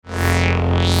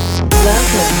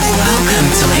Welcome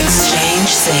to Exchange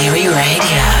Theory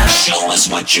Radio. Show us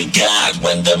what you got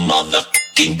when the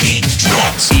motherfucking beat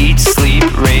drops. Eat, sleep,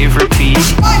 rave, repeat.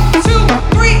 1, 2,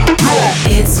 3, 4.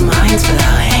 It's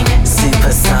mind-blowing,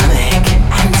 supersonic,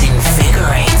 and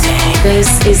invigorating.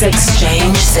 This is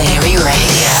Exchange Theory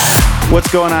Radio. What's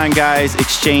going on, guys?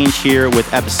 Exchange here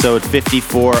with episode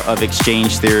 54 of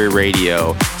Exchange Theory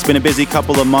Radio. It's been a busy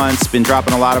couple of months, been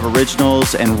dropping a lot of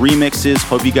originals and remixes.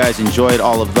 Hope you guys enjoyed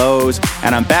all of those.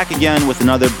 And I'm back again with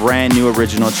another brand new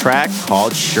original track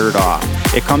called Shirt Off.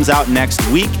 It comes out next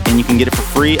week, and you can get it for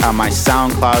free on my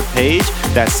SoundCloud page.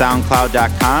 That's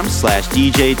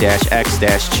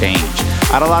soundcloud.com/DJ-X-Change. I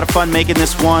had a lot of fun making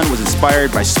this one, was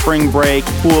inspired by spring break,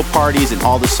 pool parties, and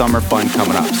all the summer fun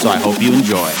coming up. So I hope you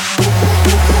enjoy.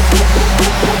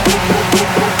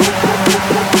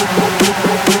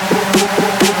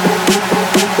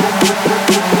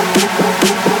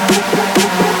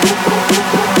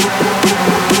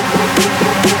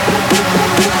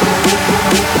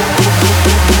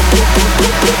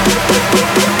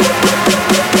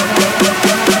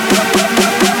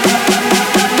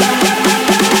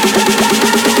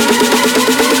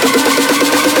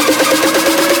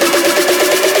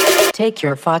 Take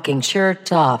your fucking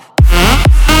shirt off.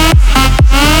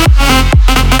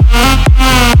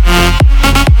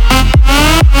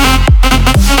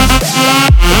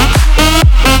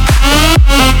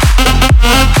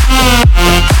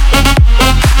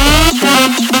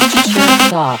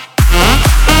 Shirt off.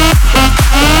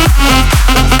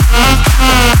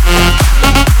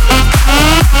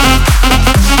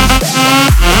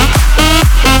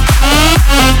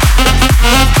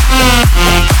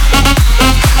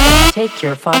 Take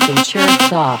your fucking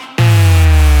shirts off.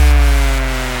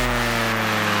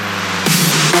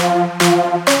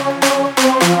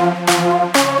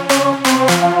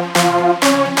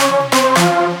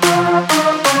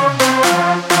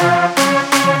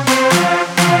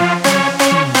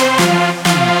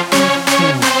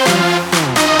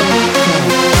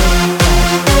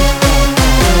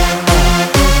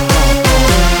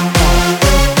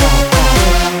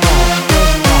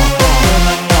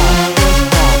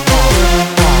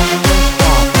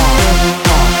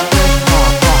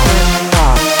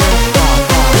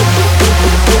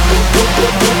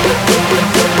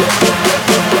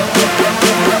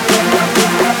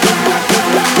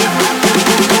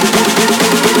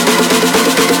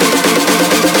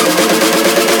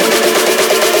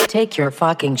 Take your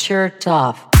fucking shirt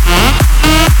off.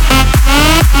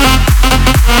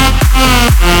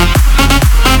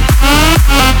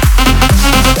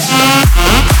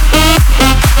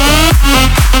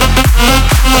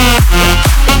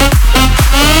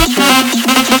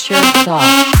 Shirt off.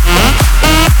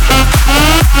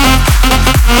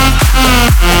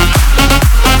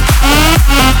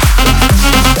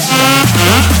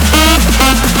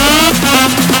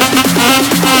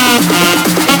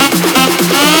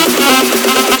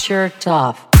 Shirt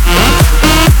off.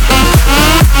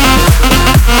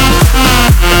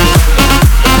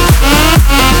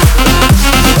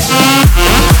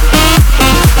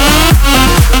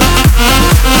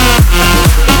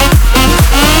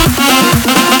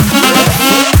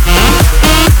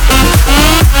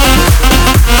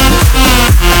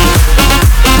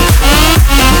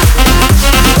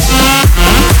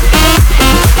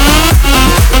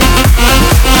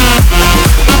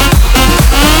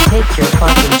 Take your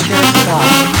fucking shirt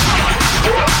off.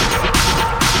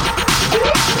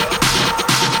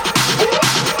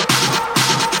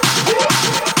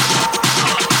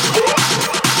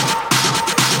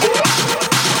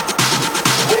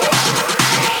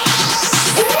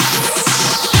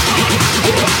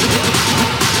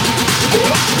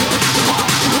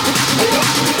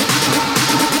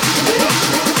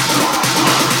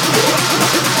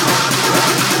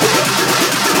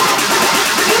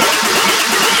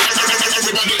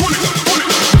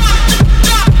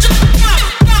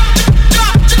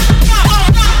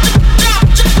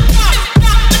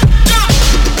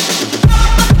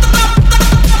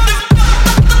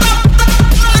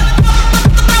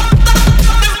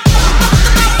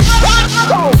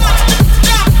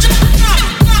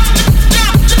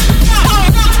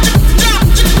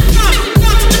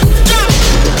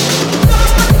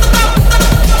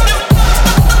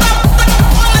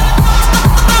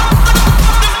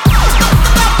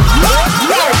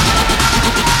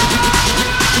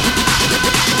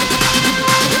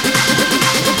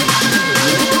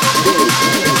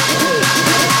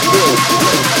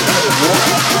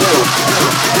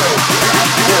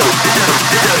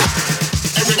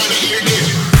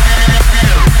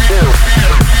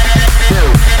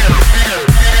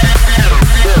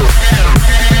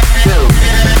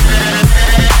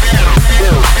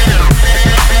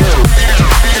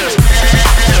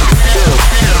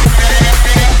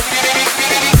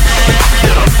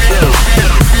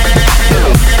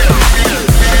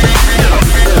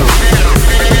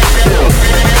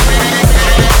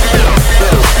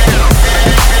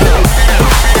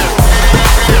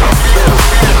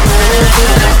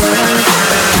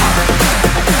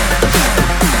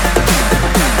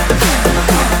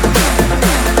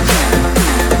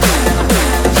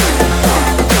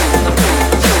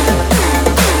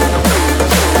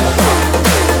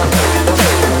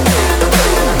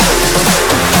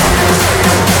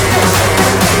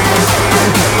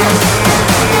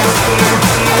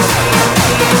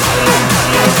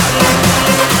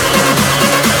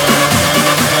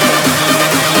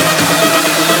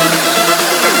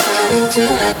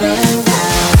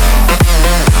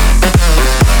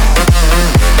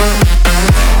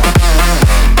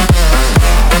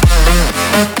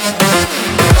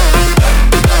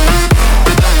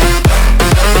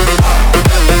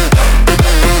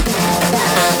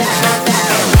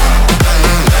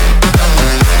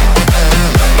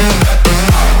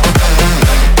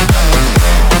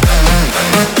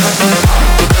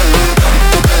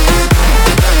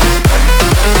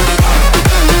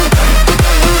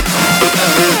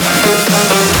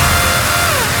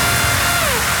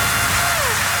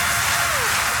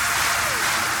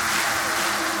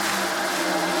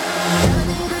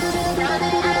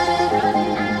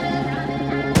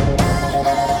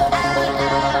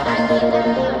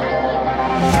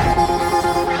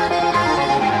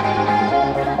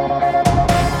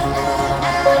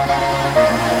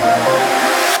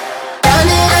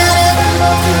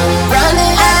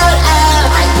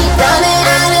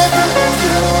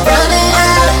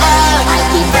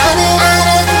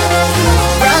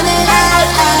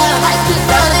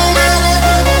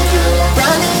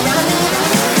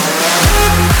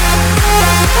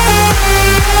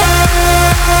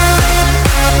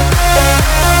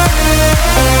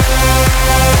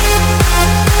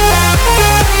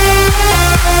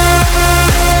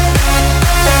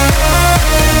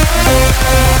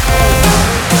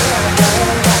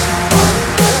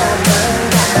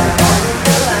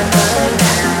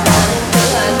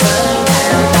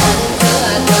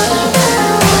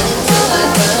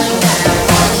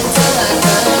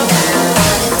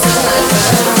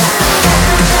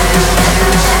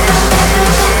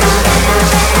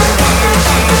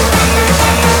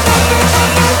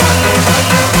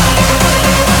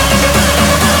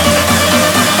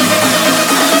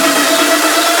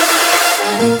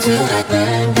 till I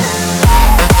burn down.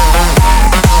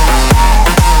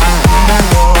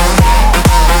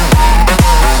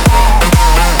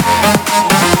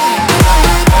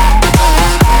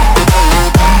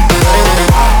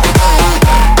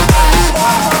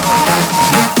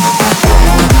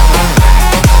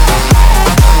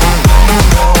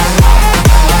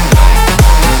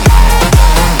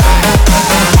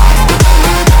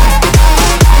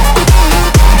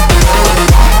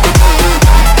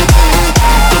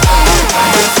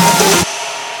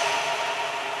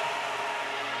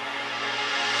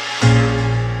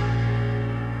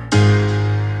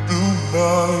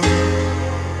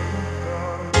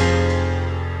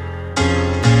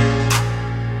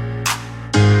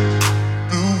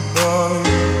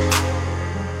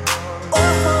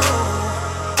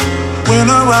 When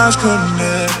our eyes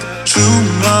connect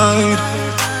tonight,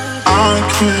 I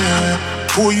can't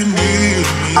pull you near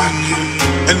me.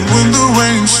 And when the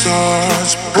rain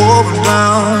starts pouring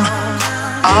down,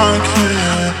 I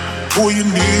can't pull you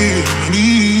near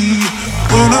me.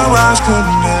 When our eyes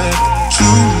connect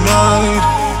tonight,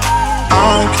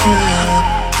 I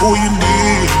can't pull you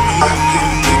near me.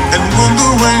 And when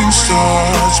the rain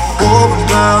starts pouring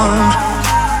down,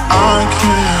 I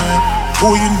can't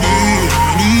pull you near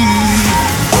me.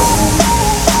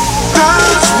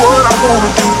 That's what I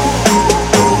wanna do.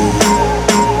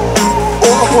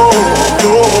 Oh, oh,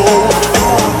 oh.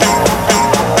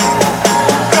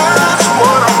 That's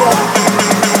what I wanna do.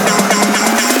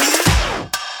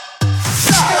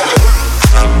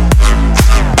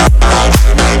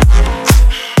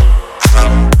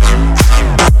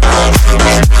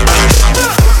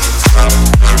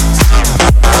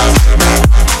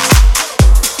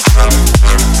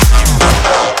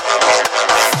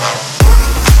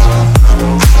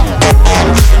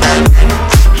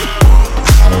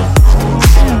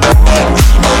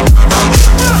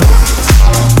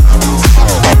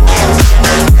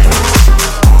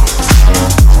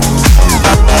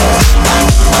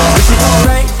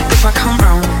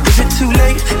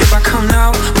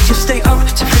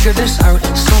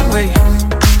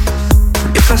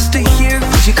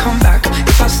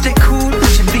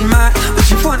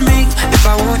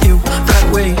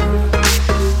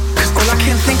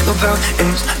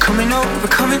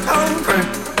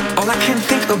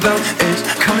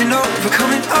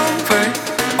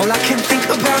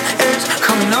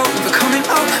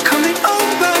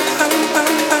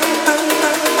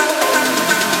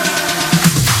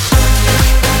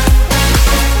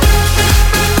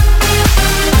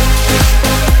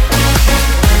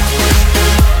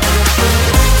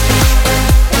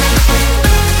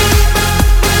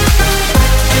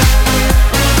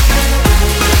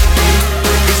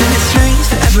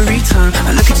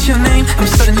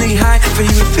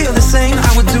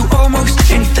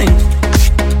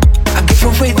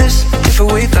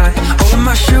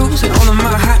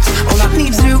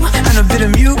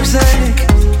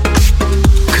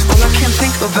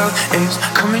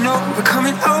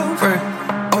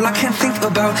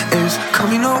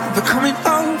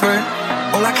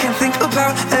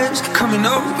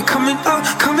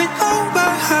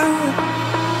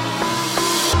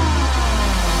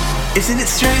 Isn't it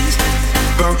strange?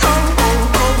 Oh, oh,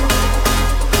 oh,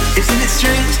 oh. Isn't it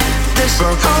strange? This oh,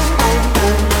 oh,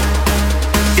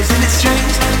 oh. Isn't it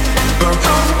strange? Oh,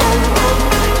 oh, oh,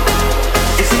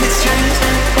 oh. Isn't it strange?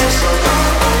 This oh,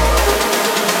 oh, oh.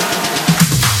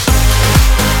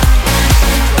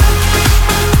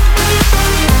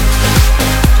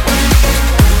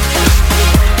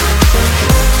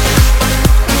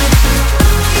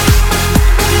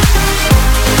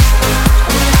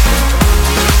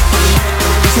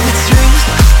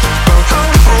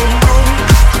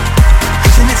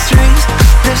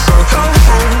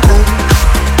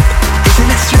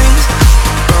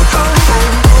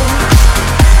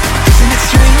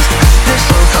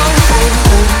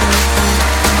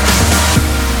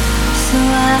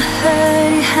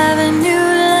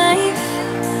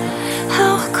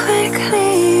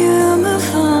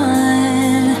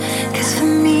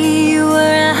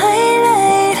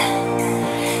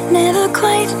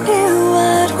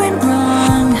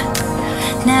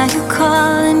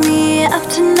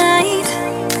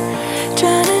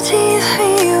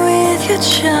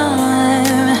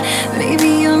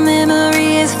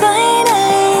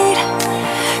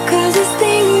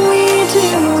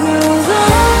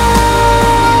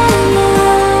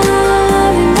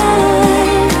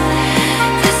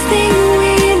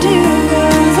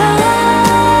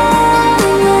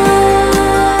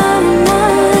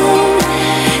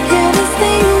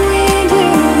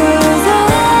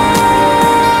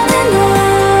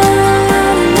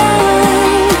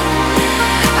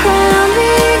 Around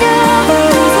me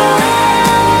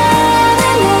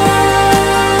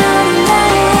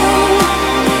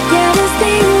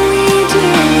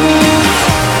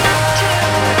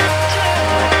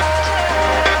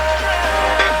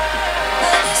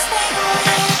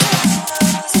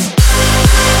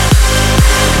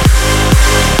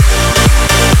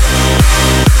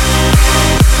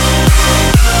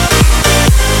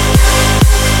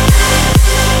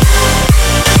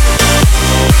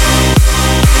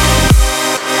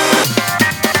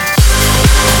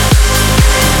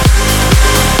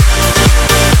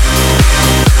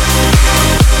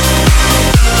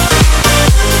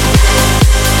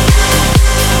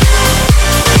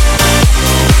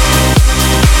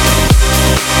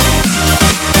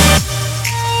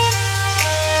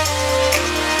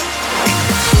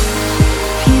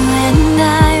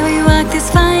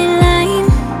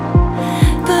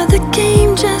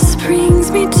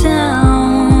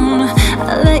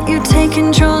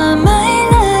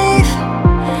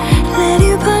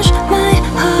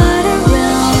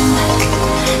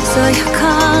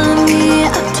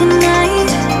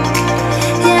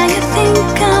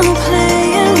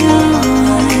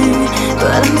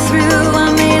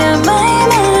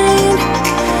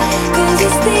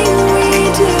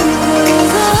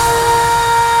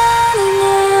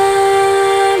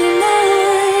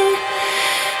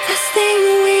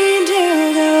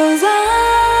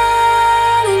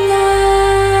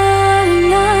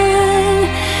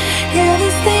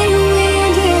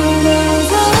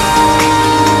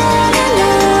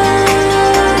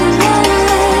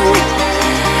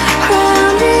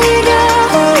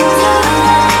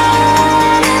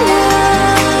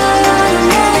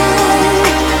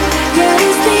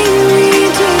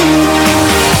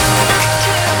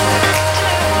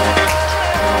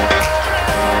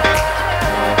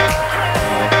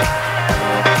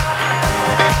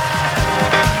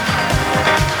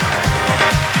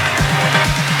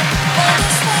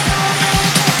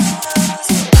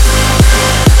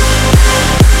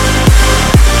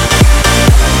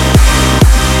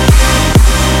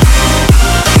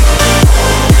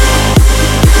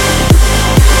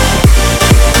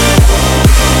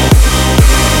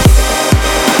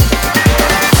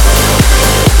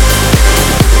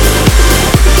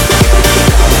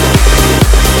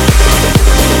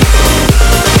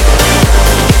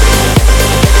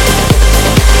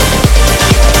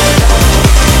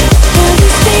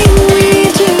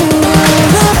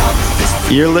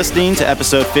You're listening to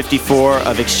episode 54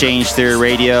 of Exchange Theory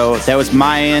Radio. That was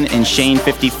Mayan and Shane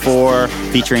 54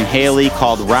 featuring Haley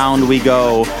called Round We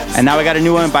Go. And now we got a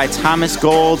new one by Thomas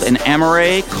Gold and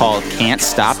Amaray called Can't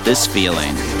Stop This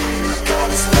Feeling.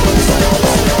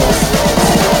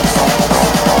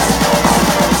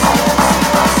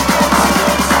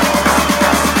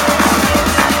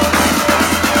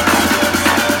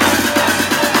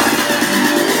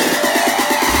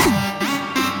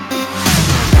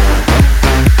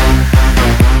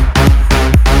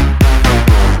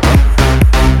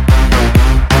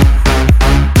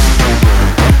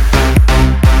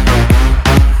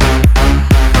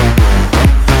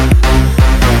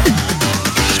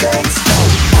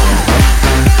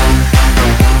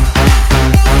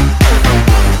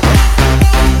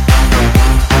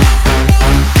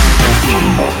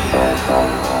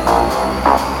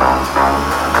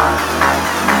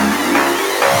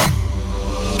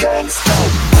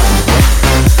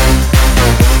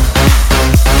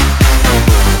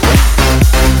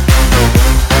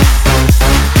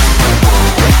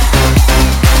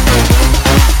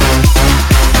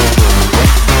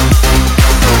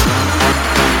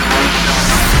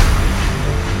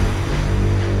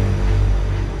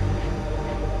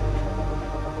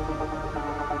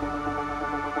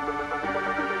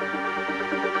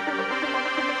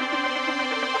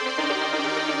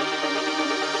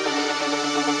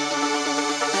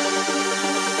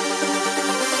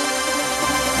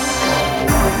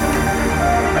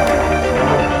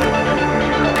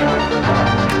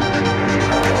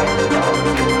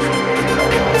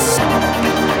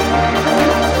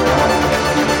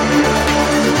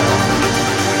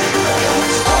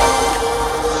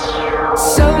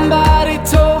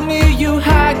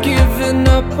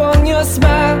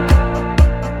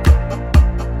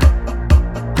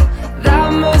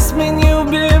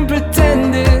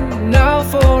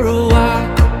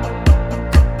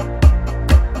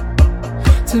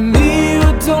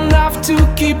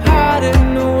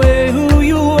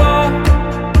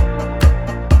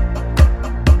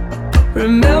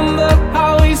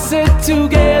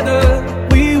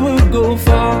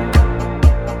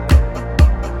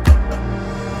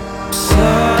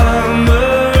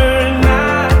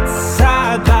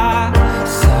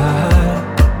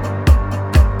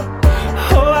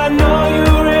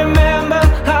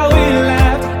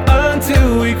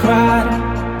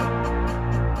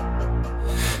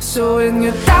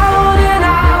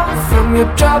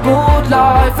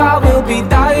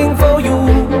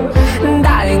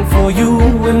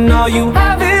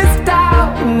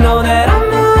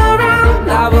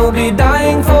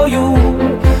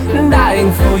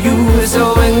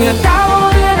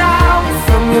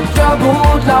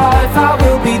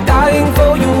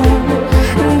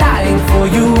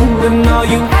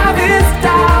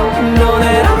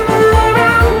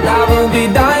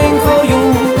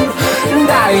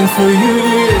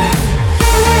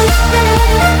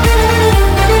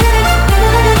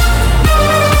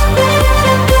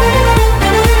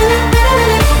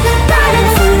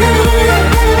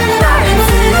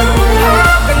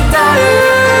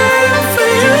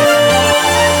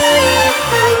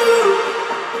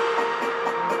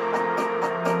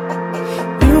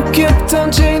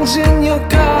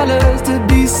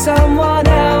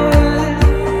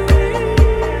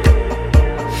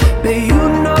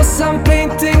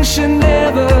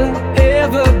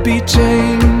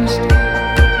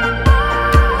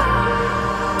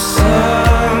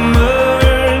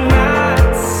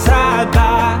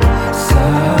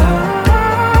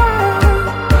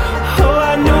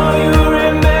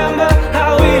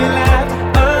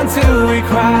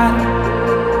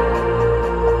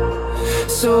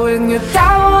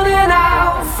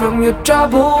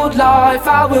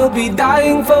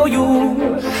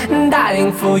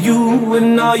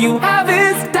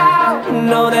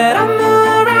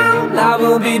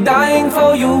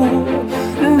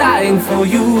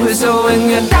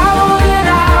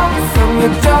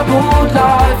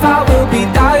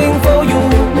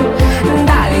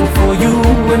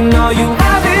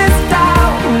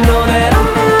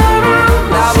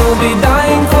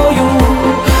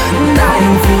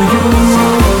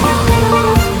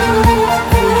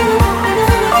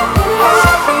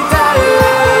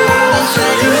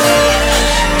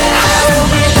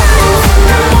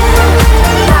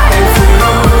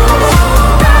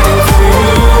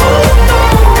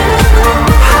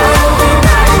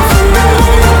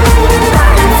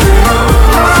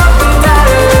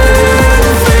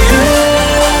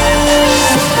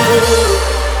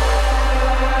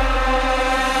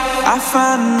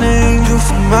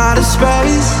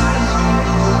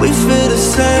 We feel the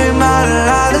same about a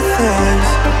lot of things.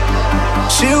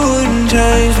 She wouldn't change.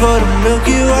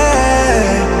 Milky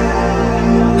Way.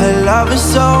 Her love is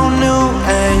so new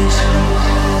age.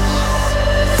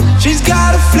 She's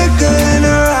got a flicker in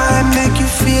her eye, make you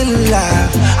feel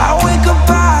alive. I wake up,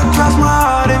 I cross my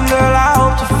heart, and girl, I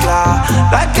hope to fly.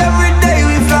 Like every day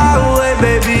we fly away,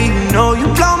 baby, you know you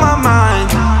blow my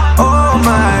mind. Oh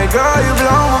my girl, you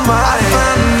blow my mind. I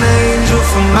found an angel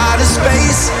from outer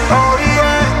space. Oh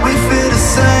yeah, we feel the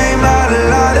same about a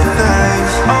lot of things.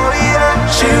 Oh yeah,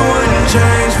 she wouldn't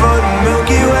change for the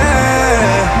Milky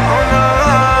Way. Oh no,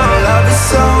 her love is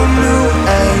so new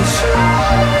age.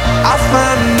 I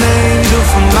found an angel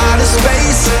from outer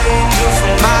space. Angel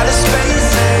from outer space.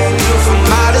 Angel from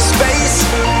outer space.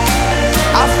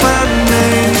 I found an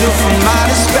angel from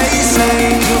outer space.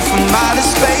 Angel from outer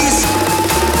space.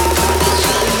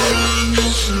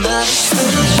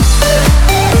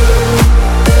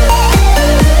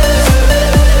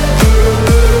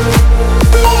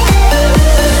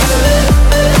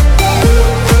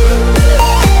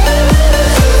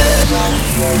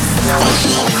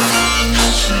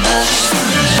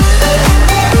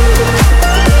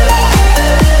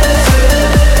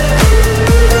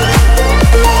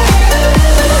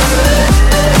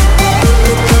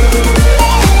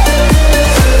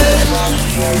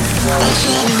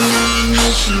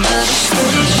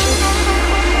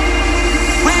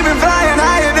 We've been flying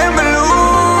higher than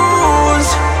balloons.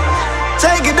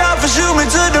 Take it off and shoot me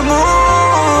to the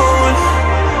moon.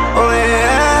 Oh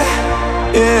yeah,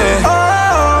 yeah.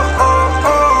 Oh, oh,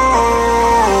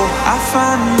 oh. I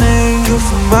found an angel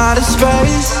from outer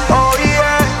space. Oh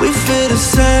yeah, we feel the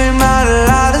same about a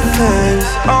lot of things.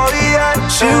 Oh yeah,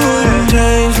 she wouldn't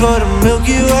change for the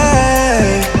Milky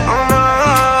Way. Oh no,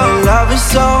 her love is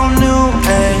so new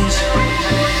age.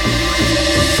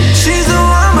 She's the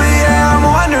one, but yeah, I'm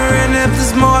wondering if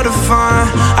there's more to find.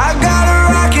 I got a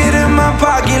rocket in my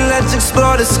pocket, let's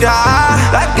explore the sky.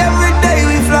 Like every day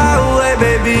we fly away,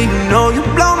 baby, you know you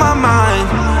blow my mind.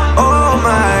 Oh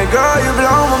my girl, you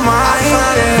blow my mind. I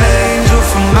found an angel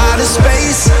from outer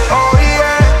space. Oh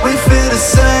yeah, we feel the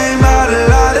same about a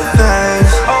lot of things.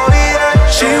 Oh yeah,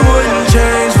 she wouldn't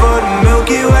change for the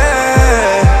Milky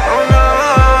Way. Oh no,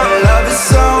 her love is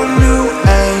so new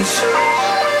age.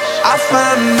 I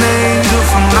found an angel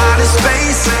from outer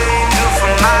space. Angel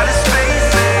from outer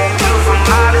space. Angel from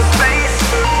outer space.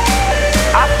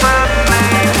 I found an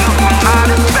angel from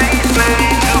outer space.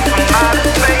 Angel from outer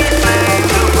space.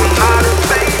 Angel from outer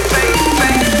space. Space,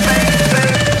 space, space,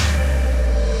 space.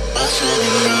 I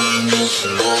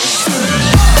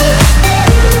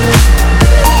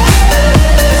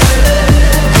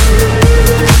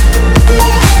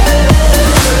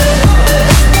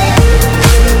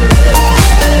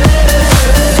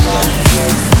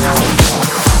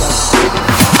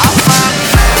found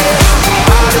an angel from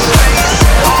outer space.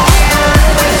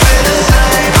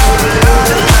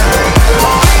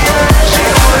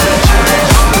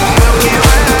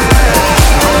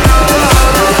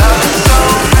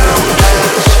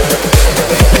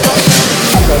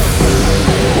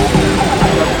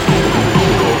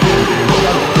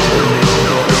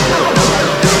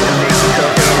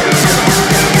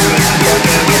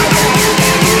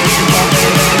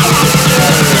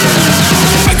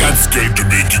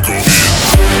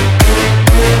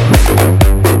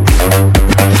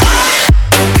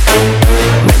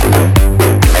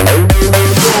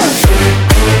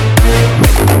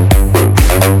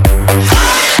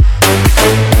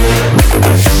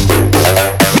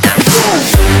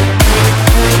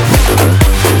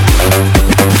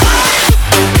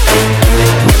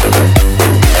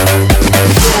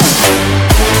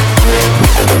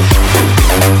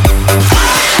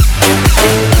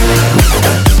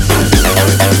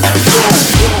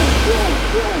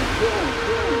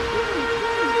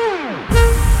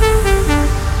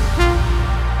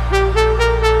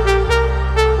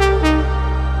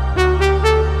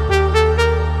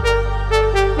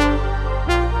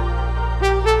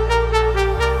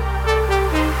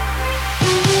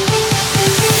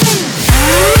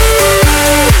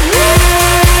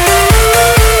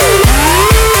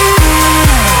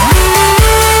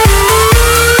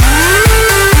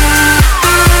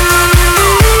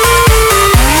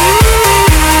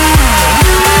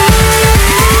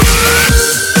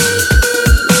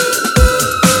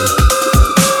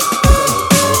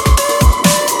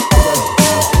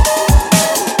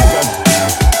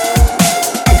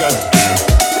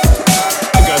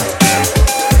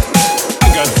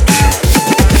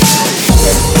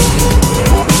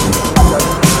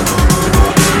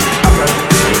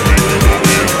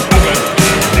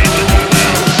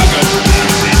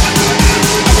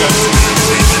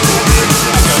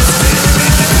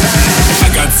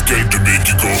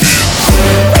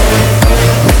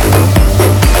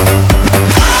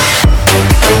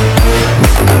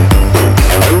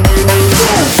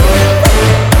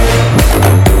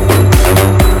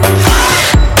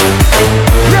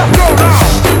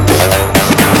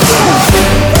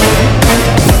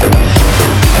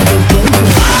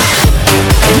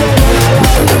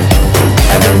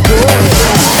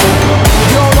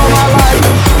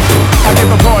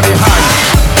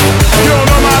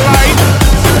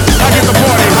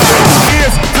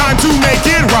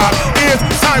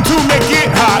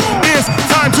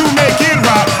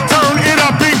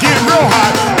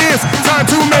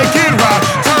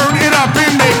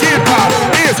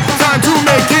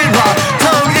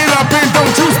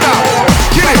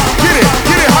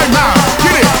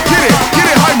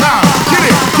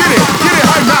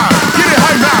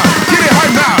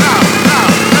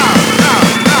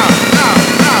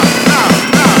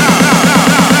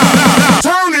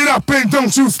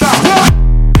 don't you stop.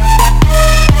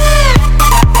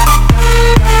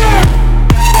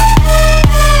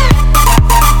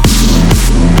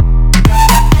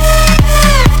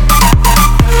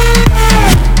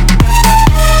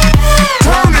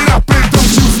 Turn it up and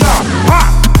don't you stop. Ha!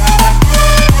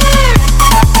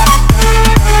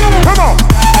 Come on.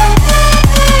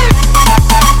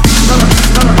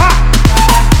 Ha!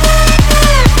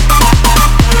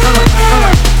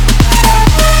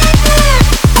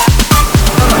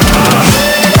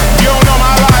 You don't know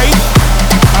my life,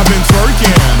 I've been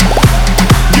twerking.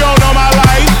 You don't know my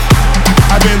life,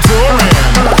 I've been touring.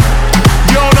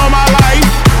 You don't know my life,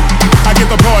 I get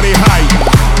the party hype.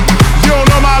 You don't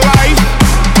know my life,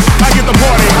 I get the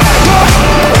party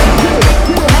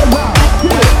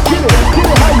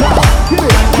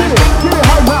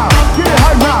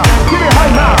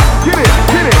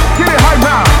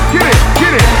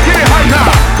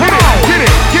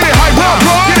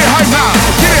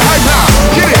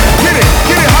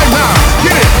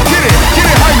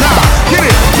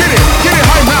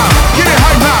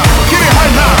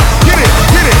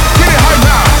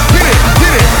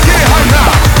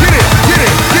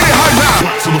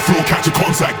to the floor, catch a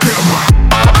contact, get 'em right.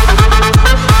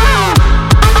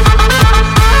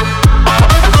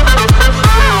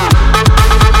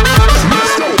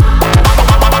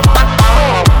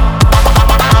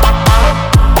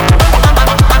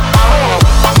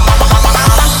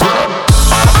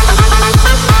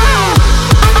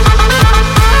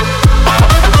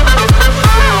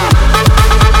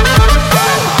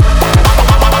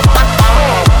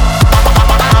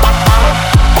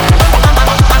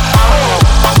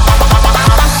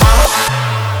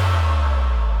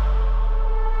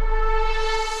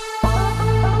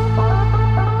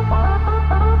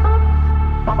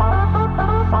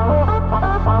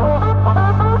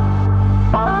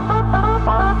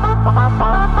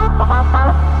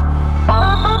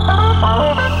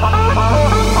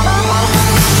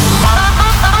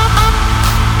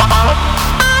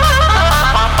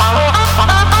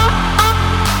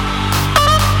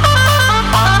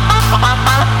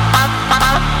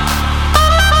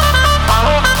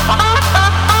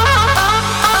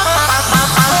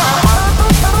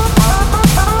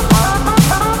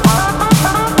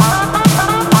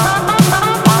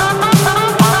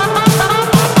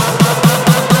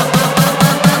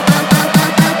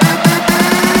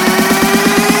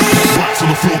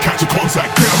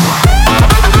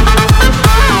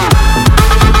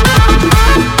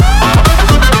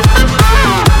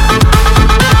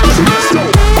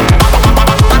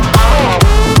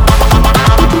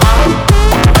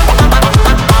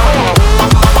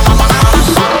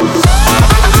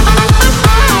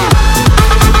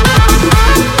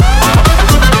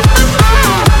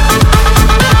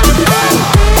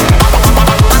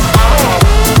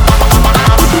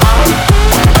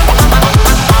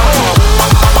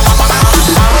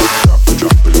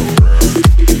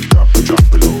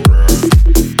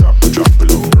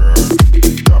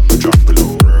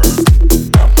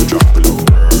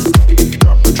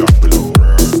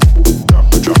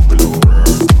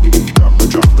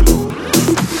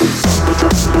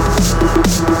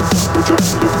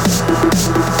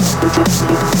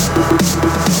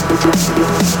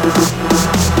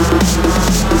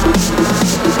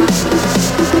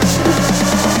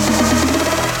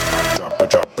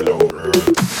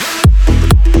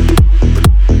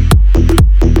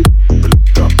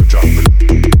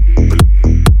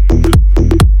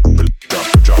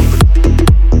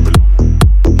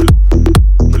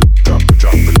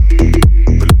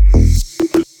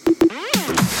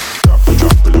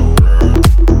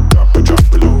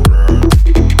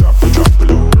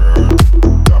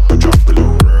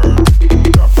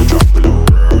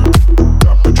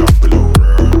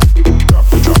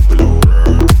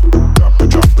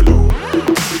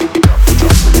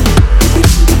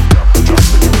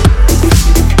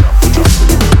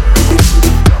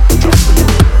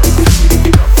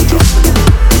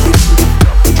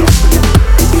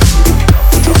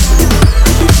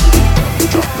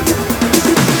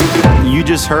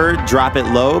 Heard Drop It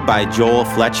Low by Joel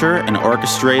Fletcher and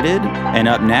Orchestrated. And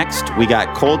up next, we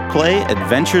got Coldplay,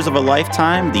 Adventures of a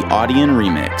Lifetime, the Audion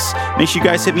remix. Make sure you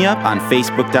guys hit me up on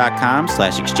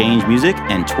Facebook.com/Exchange Music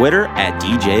and Twitter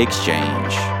 @DJ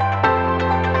Exchange.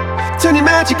 Turn your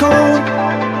magic on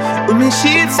with me,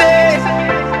 she'd say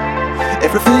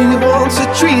everything you want to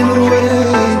dream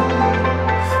away.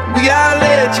 We are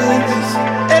legends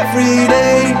every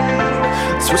day.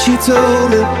 That's what she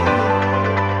told me.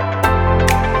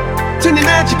 Turn your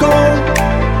magic on.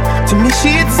 To me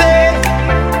she'd say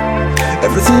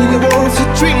everything you want to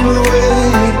dream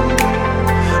away.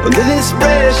 under this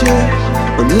pressure,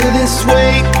 under this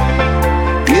weight.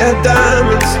 We are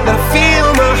diamonds, and I feel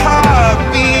my heart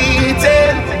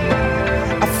beating.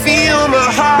 I feel my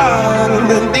heart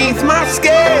underneath my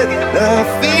skin. I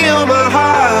feel my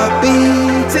heart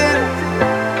beating.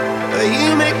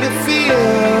 You make me feel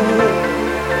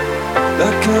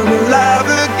like I'm alive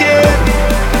again.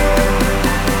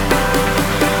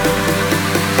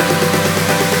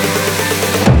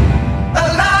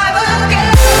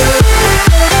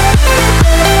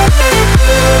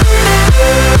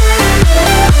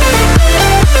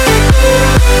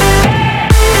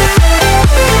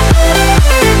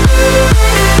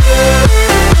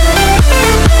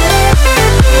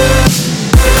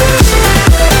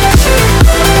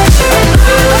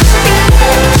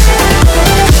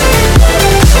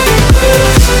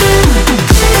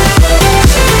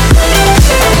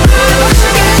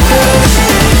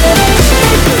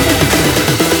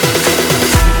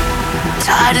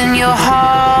 Tighten your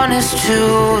harness to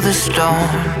the storm.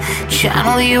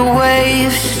 Channel your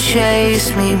waves to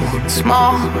chase me once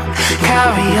more.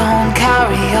 Carry on,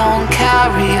 carry on,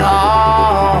 carry on.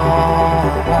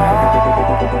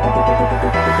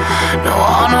 No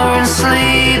honor in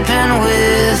sleeping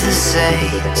with the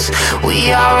saints.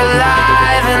 We are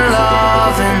alive in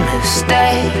love and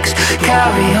mistakes.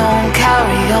 Carry on,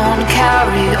 carry on,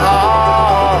 carry on.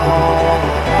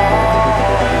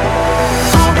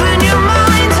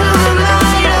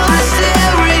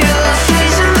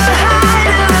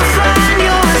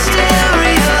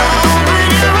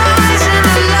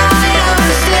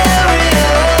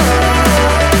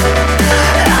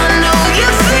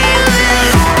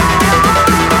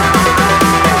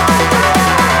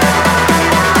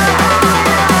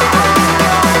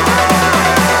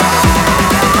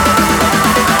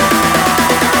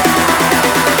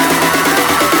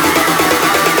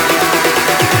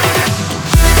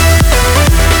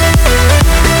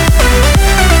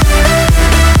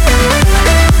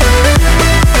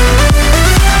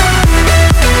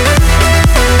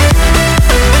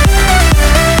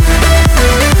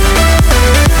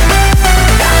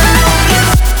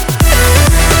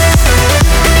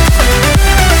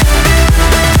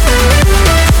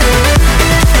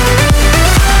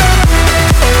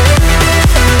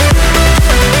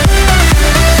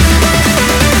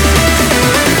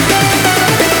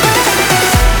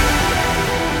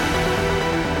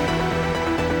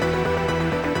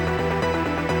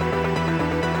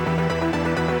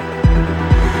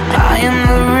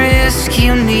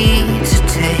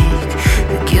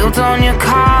 On your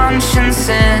conscience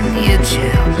and your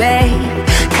jailbait.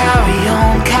 Carry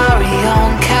on, carry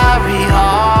on, carry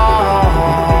on.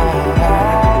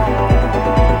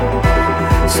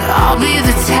 So I'll be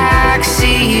the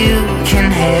taxi you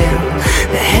can hail,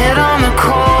 the head on the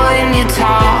coin you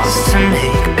toss to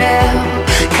make bail.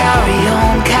 Carry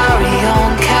on, carry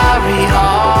on, carry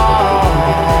on.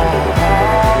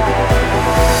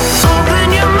 Open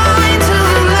your mind to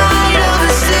the light of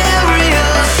the stereo,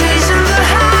 chasing the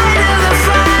high of the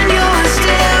find your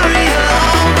hysteria.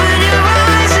 Open your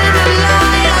eyes in the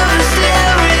light of the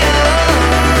stereo.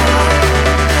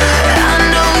 I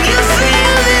know you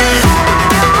feel it.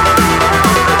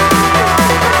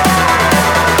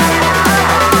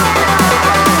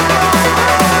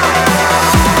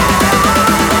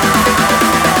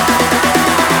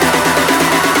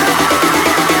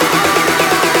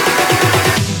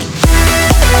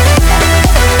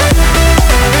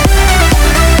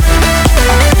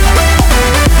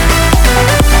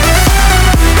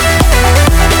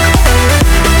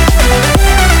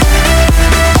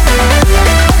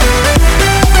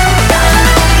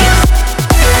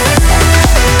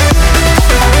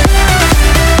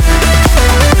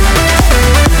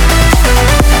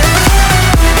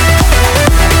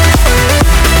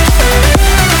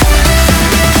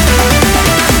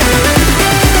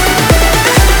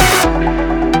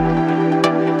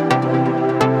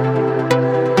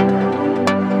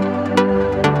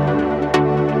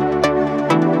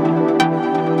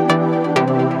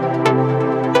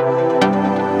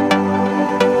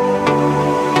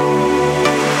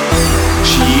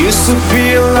 To be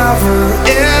a lover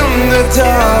in the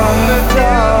dark,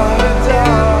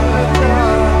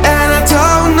 and I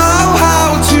don't know how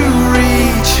to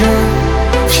reach her.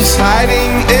 She's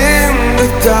hiding in the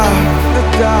dark,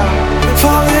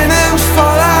 falling and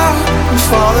fall out and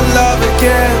fall in love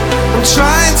again. I'm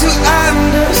trying to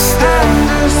understand,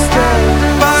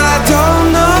 but I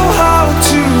don't know how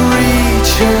to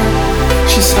reach her.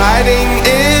 She's hiding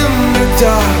in the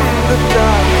dark.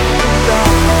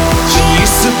 She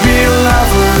used to be a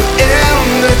lover in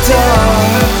the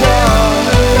dark,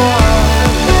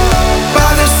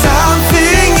 but there's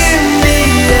something in the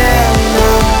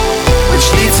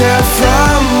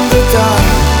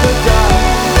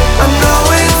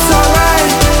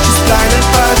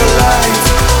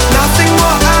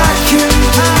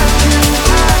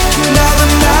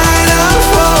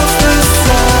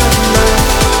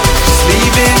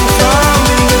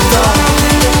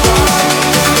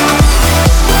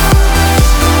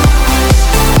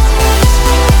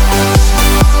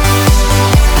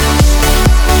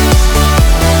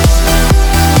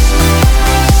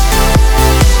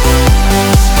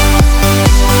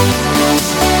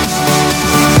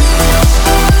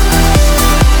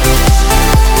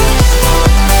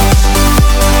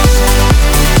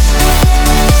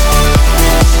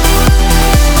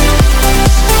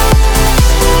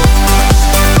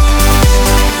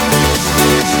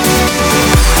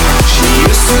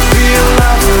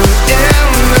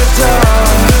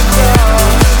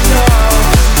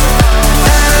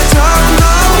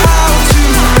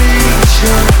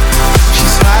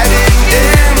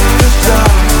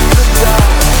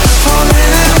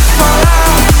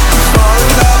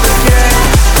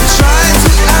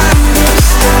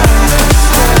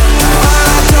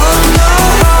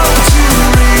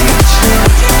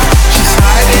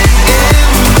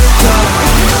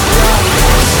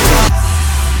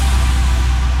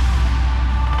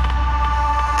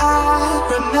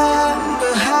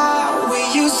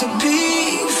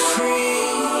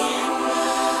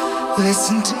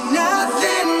Listen to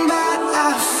nothing but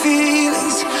our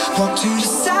feelings. Walk to the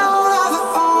sound of our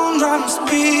own drums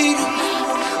beating.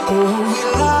 Oh, we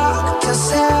locked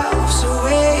ourselves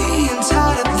away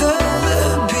inside of the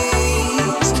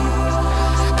beast.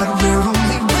 But we're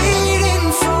only waiting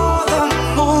for the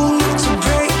moment to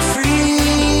break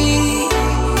free.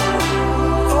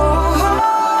 Oh,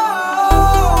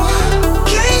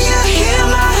 can you hear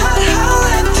my heart howl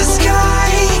at the sky?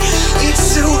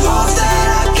 It's a wolf that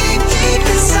I keep deep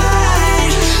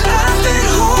inside. I've been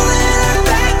holding her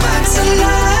back, but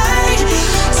tonight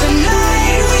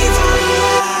we run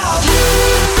wild.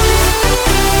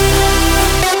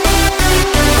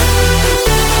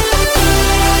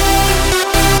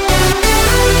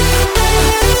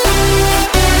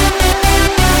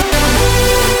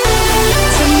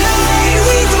 Tonight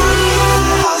we run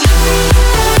wild.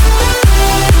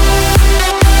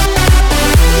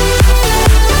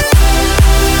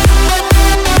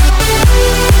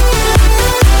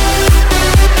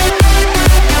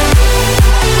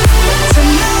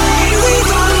 Tonight we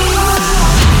run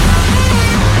wild.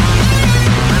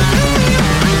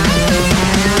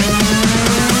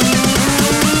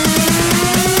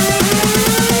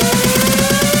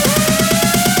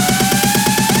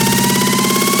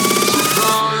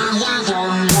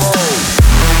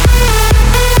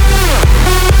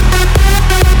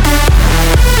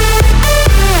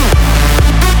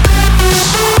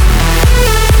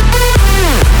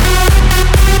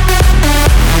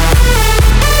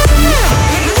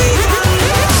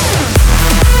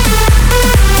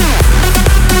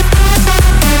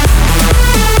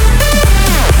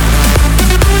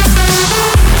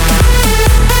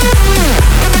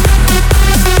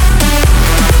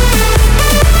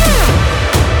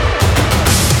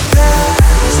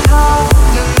 There's no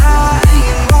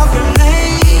denying what we're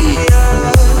made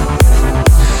of.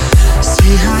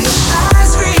 See how your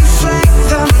eyes reflect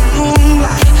the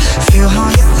moonlight. Feel how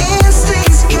your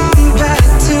instincts come back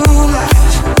to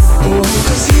life. Oh,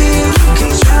 'cause you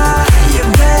can try your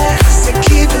best to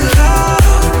keep it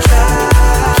locked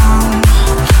down,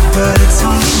 but it's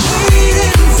only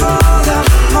waiting for the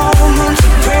moment to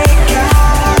break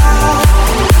out.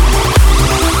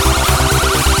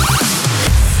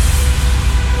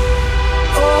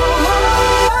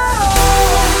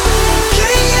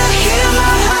 Can you hear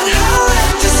my heart howl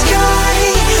at the sky?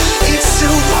 It's a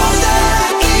wolf that I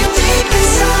keep deep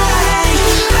inside.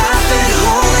 I've been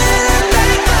holding it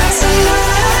back, but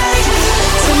tonight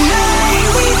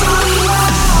we run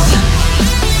wild.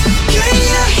 Can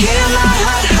you hear my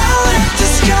heart howl at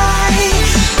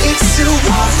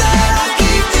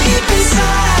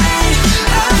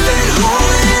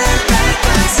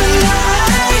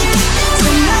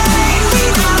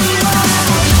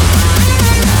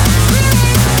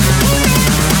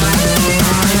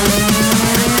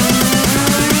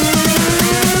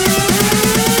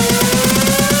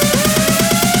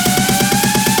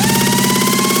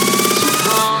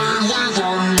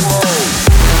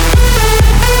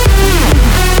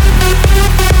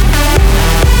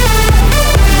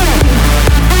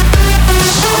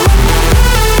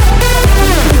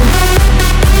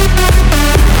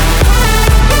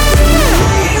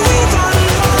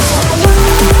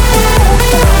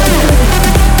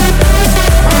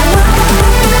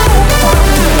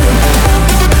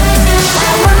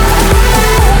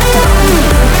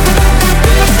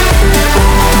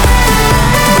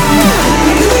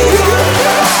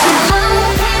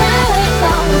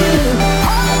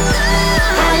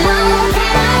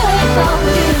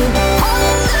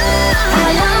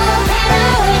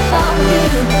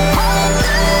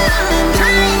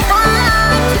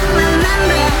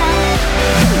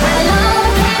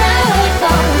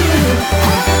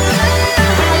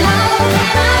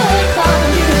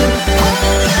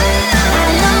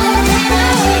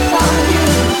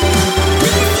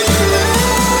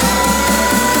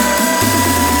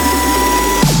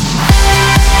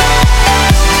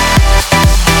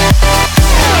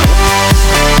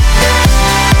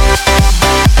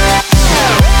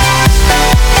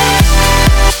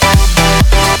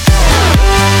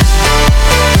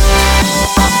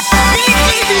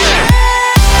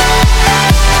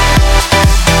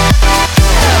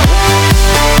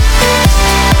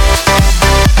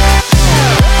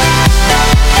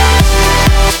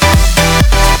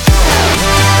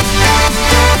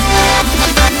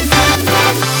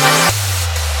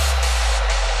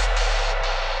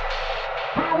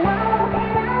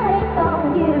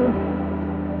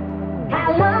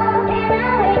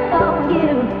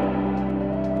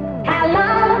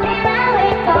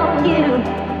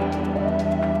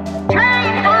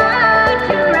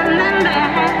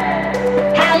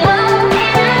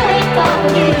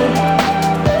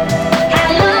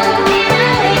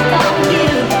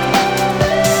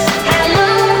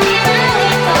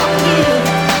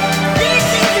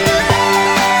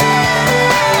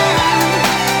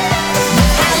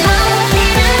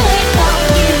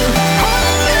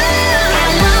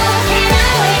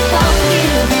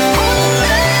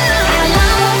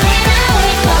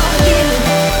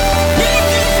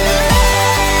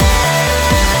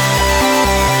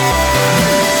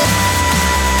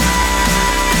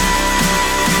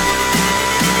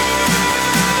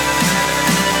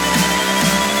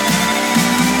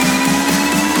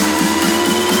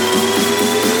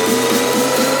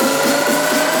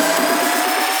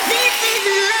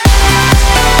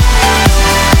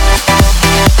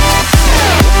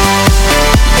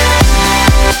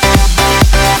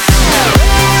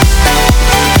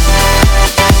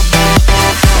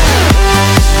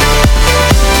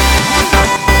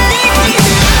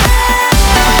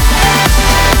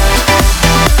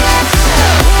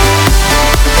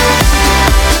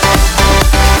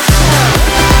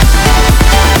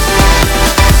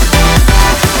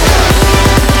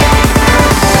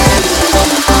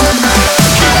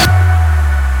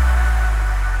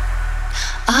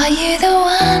Are you the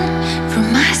one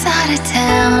from my side of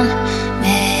town?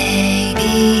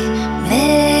 Maybe,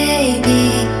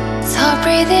 maybe. It's hard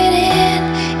breathing in,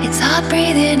 it's hard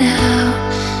breathing out.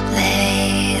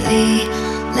 Lately,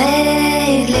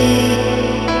 lately.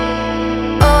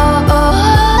 Oh, oh,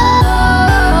 oh.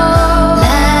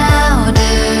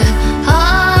 Louder,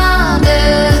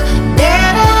 harder,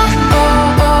 better. Oh,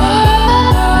 oh,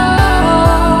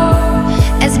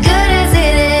 oh. As good as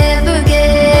it ever gets.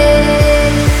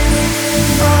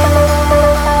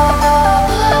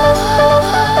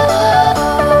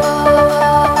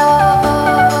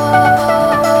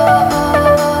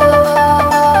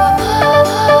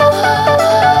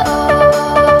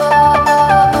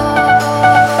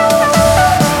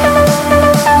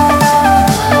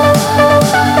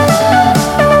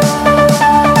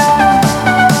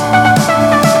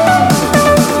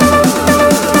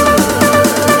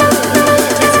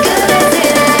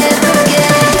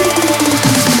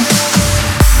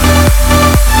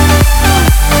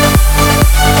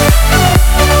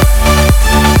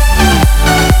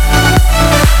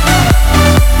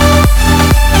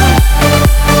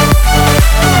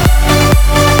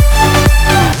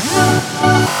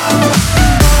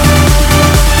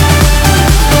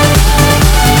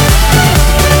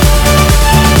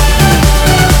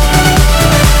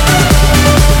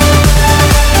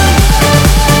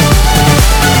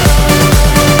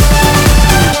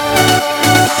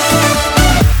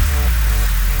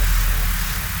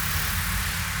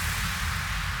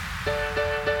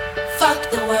 Fuck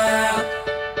the world,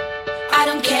 I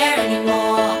don't care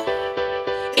anymore.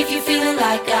 If you're feeling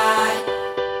like I,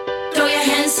 throw your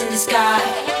hands in the sky.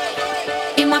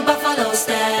 In my buffalo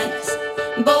stance,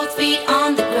 both feet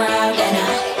on the ground, and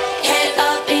I head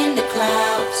up in the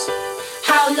clouds.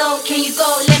 How low can you go?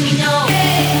 Let me know.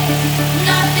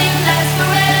 Nothing lasts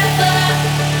forever.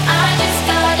 I just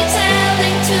started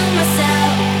telling to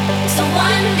myself. So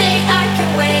one day I can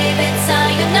wave it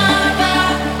sayonara.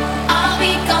 I'll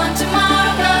be gone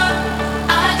tomorrow.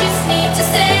 I just need to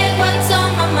say what's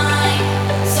on my mind.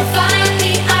 So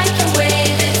finally I can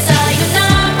wave it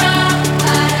sayonara.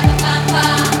 Ba-da-ba-ba-ba,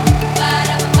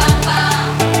 ba-da-ba-ba-ba.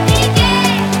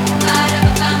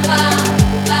 Ba-da-ba-ba-ba,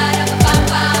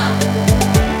 ba-da-ba-ba-ba.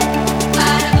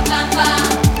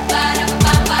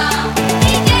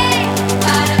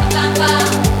 Ba-da-ba-ba-ba,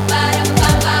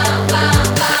 ba-da-ba-ba-ba. Ba-da-ba-ba-ba,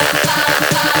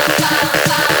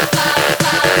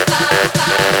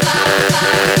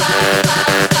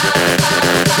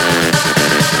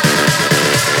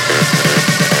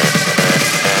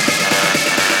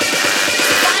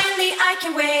 finally I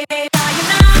can wave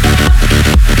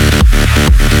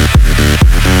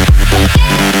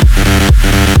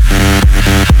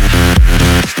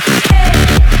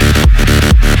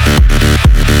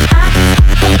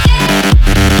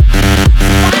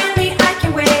finally I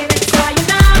can wave it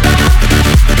sayonara.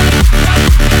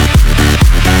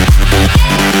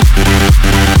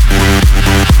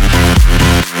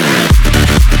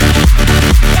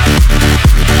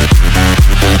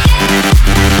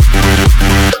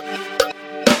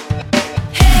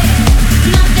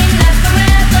 Nothing lasts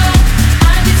forever.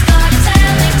 I just started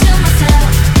telling to myself.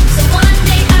 So one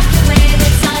day I can wave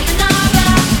it sayonara.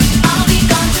 I'll be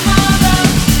gone tomorrow.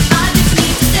 I just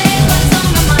need to say what's on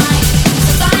my mind.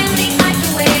 So finally I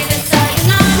can wave it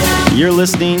sayonara. You're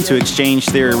listening to Exchange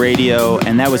Theory Radio,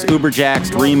 and that was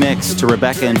Uberjack's remix to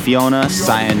Rebecca and Fiona,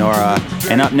 Sayonara.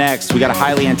 And up next, we got a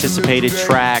highly anticipated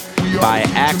track by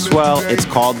Axwell. It's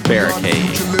called Barricade.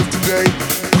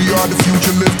 We are the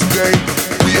future, live today.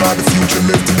 We are the future,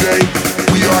 live today.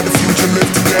 We are the future,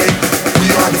 live today.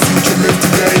 We are the future, live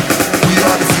today. We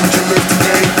are the future, live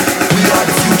today. We are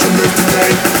the future, live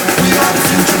today. We are the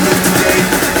future, live today.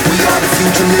 We are the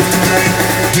future, live today.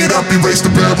 Get up, erase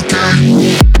the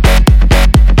barricade.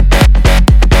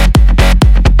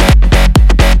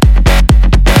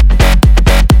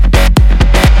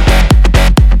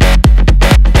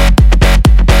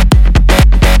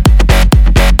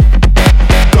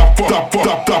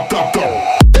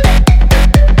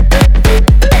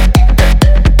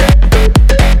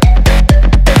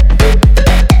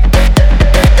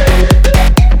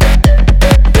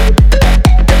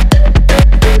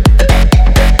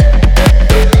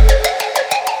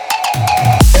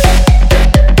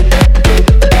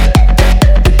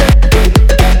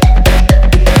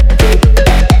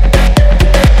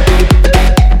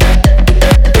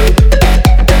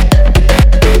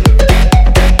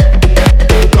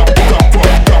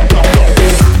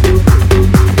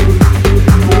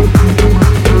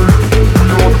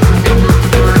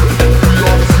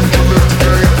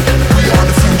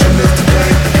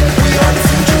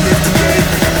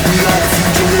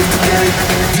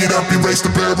 raise the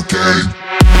barricade.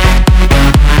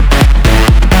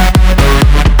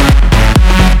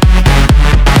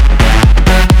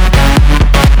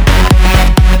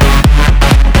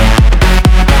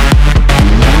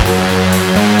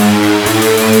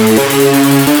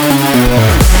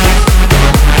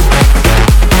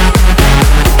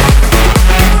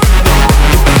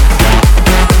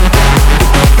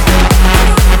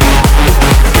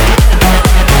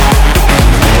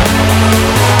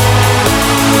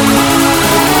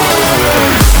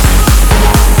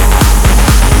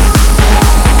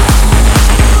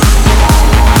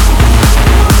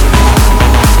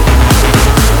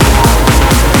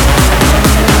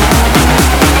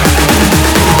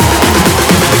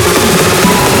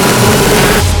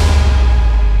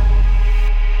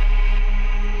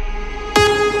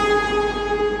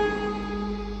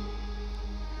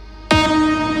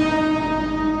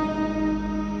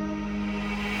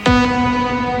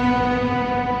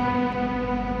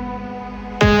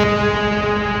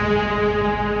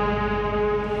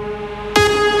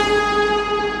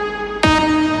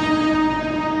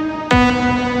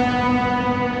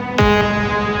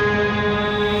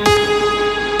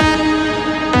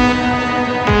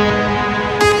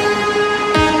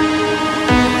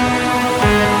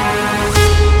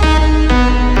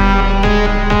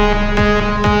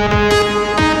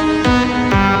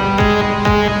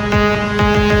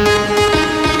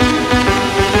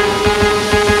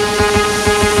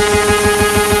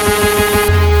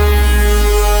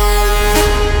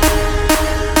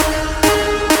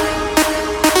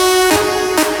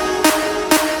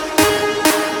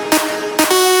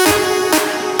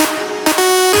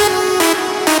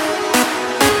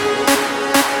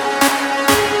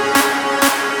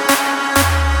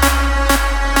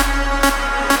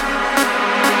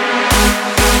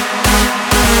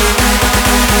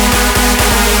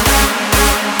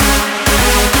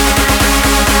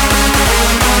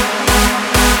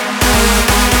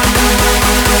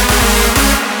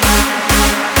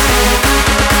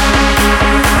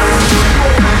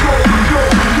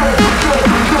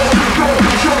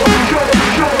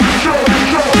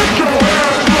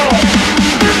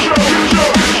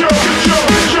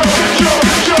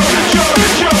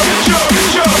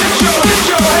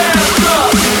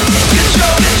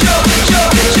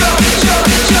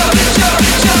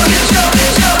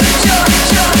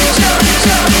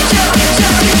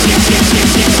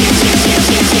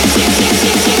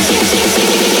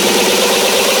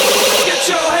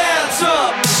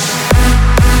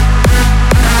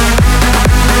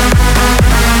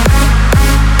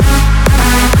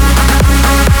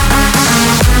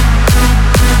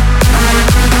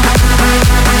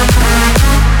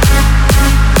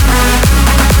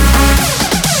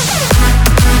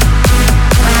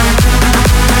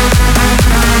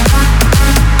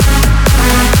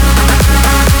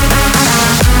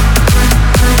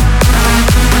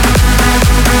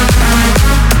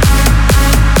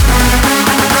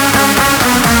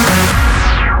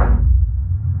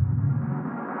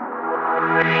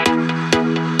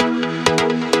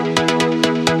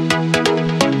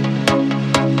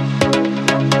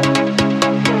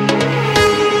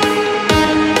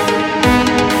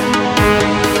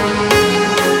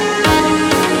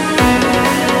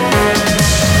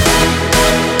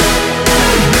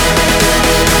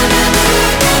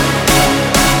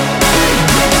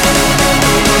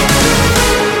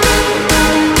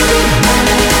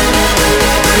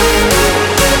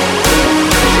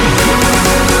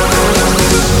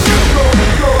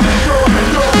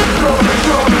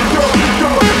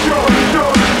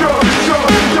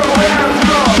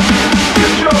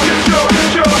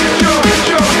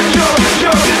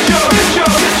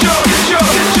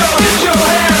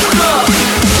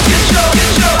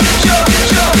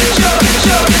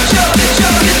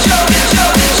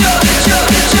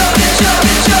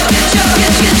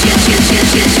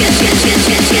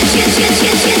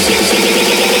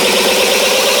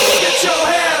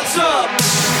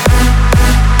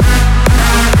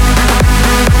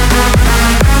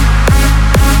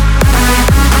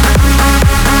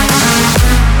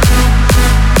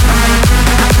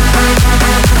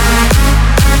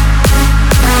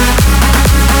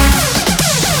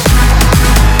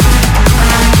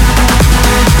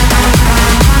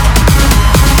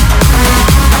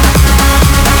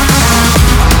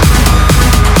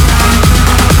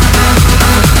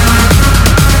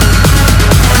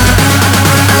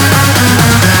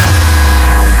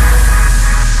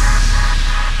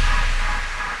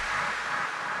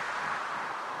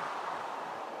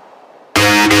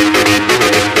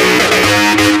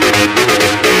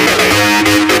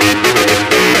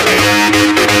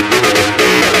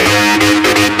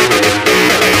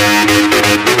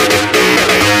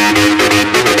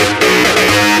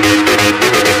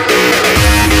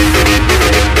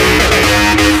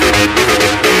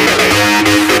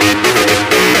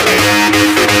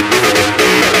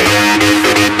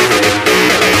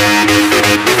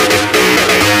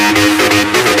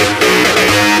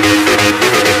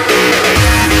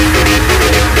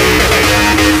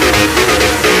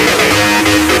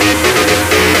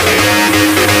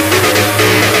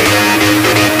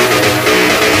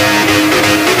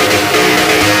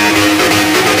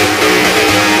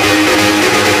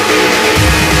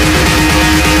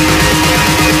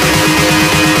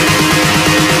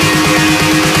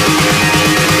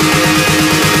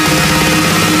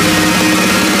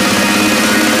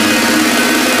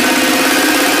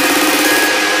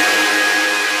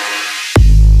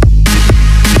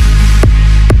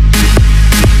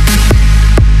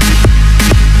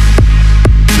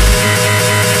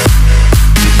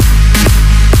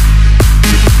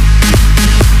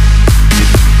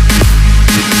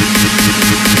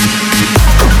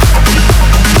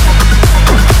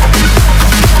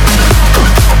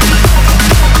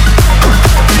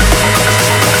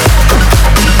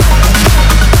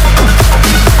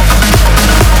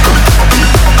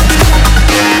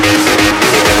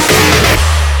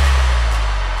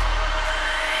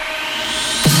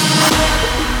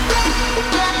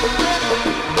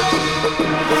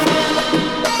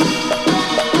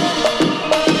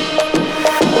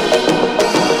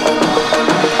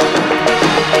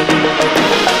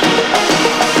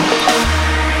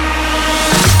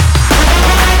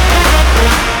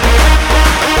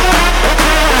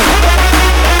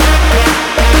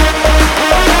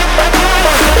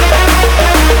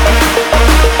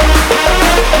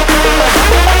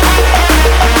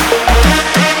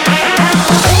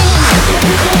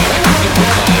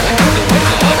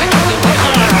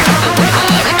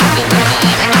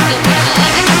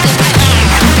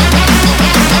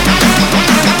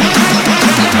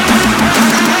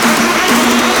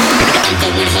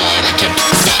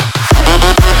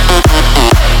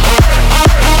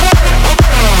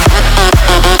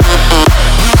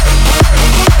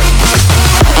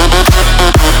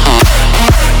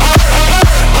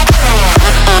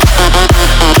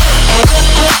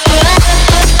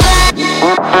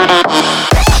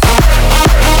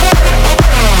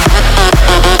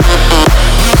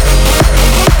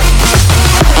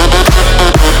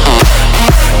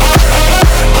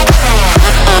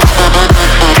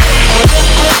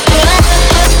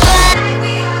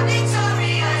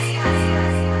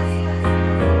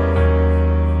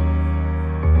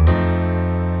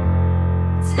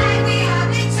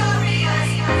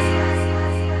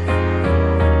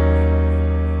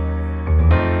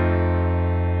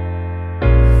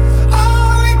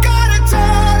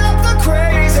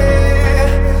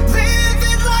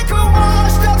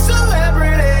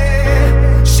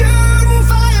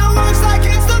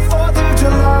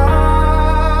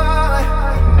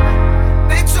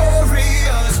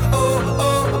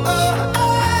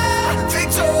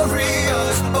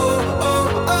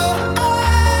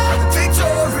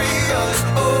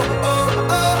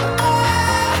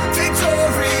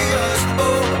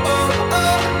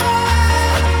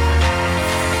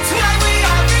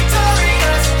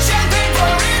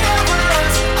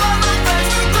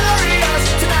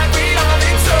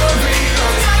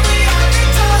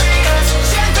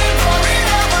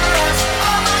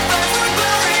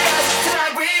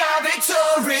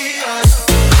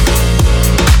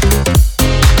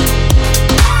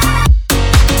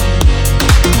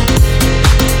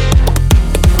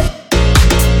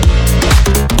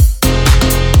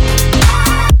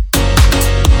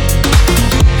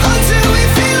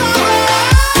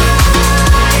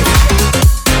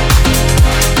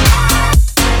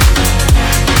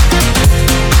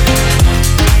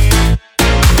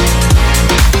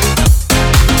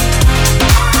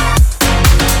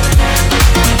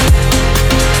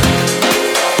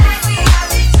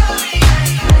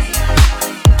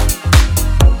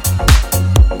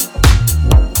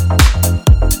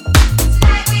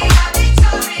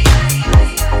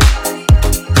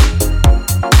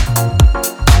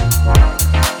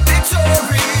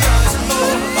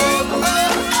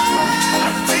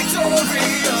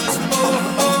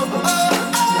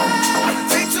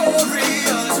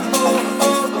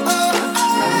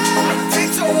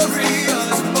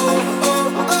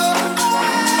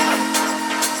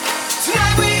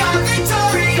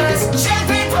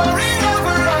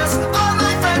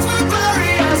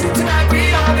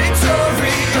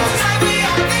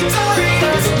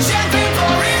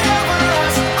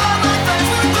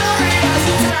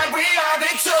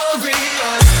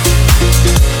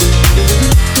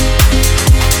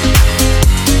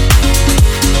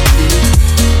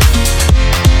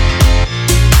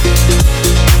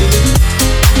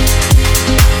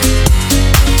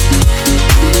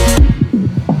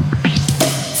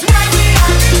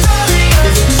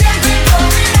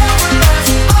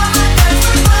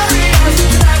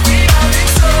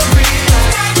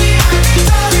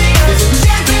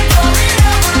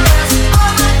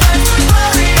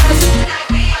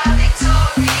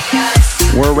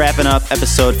 We're wrapping up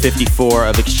episode 54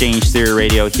 of Exchange Theory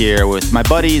Radio here with my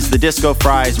buddies, the Disco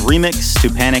Fries remix to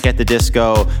Panic at the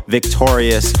Disco,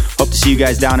 Victorious. Hope to see you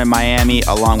guys down in Miami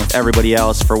along with everybody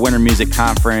else for Winter Music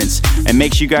Conference. And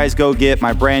make sure you guys go get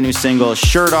my brand new single,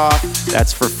 Shirt Off.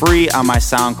 That's for free on my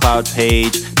SoundCloud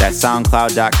page. That's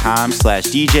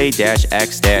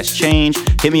soundcloud.com/DJ-X-Change.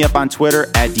 Hit me up on Twitter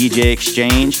at DJ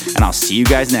Exchange, and I'll see you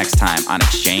guys next time on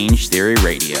Exchange Theory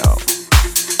Radio.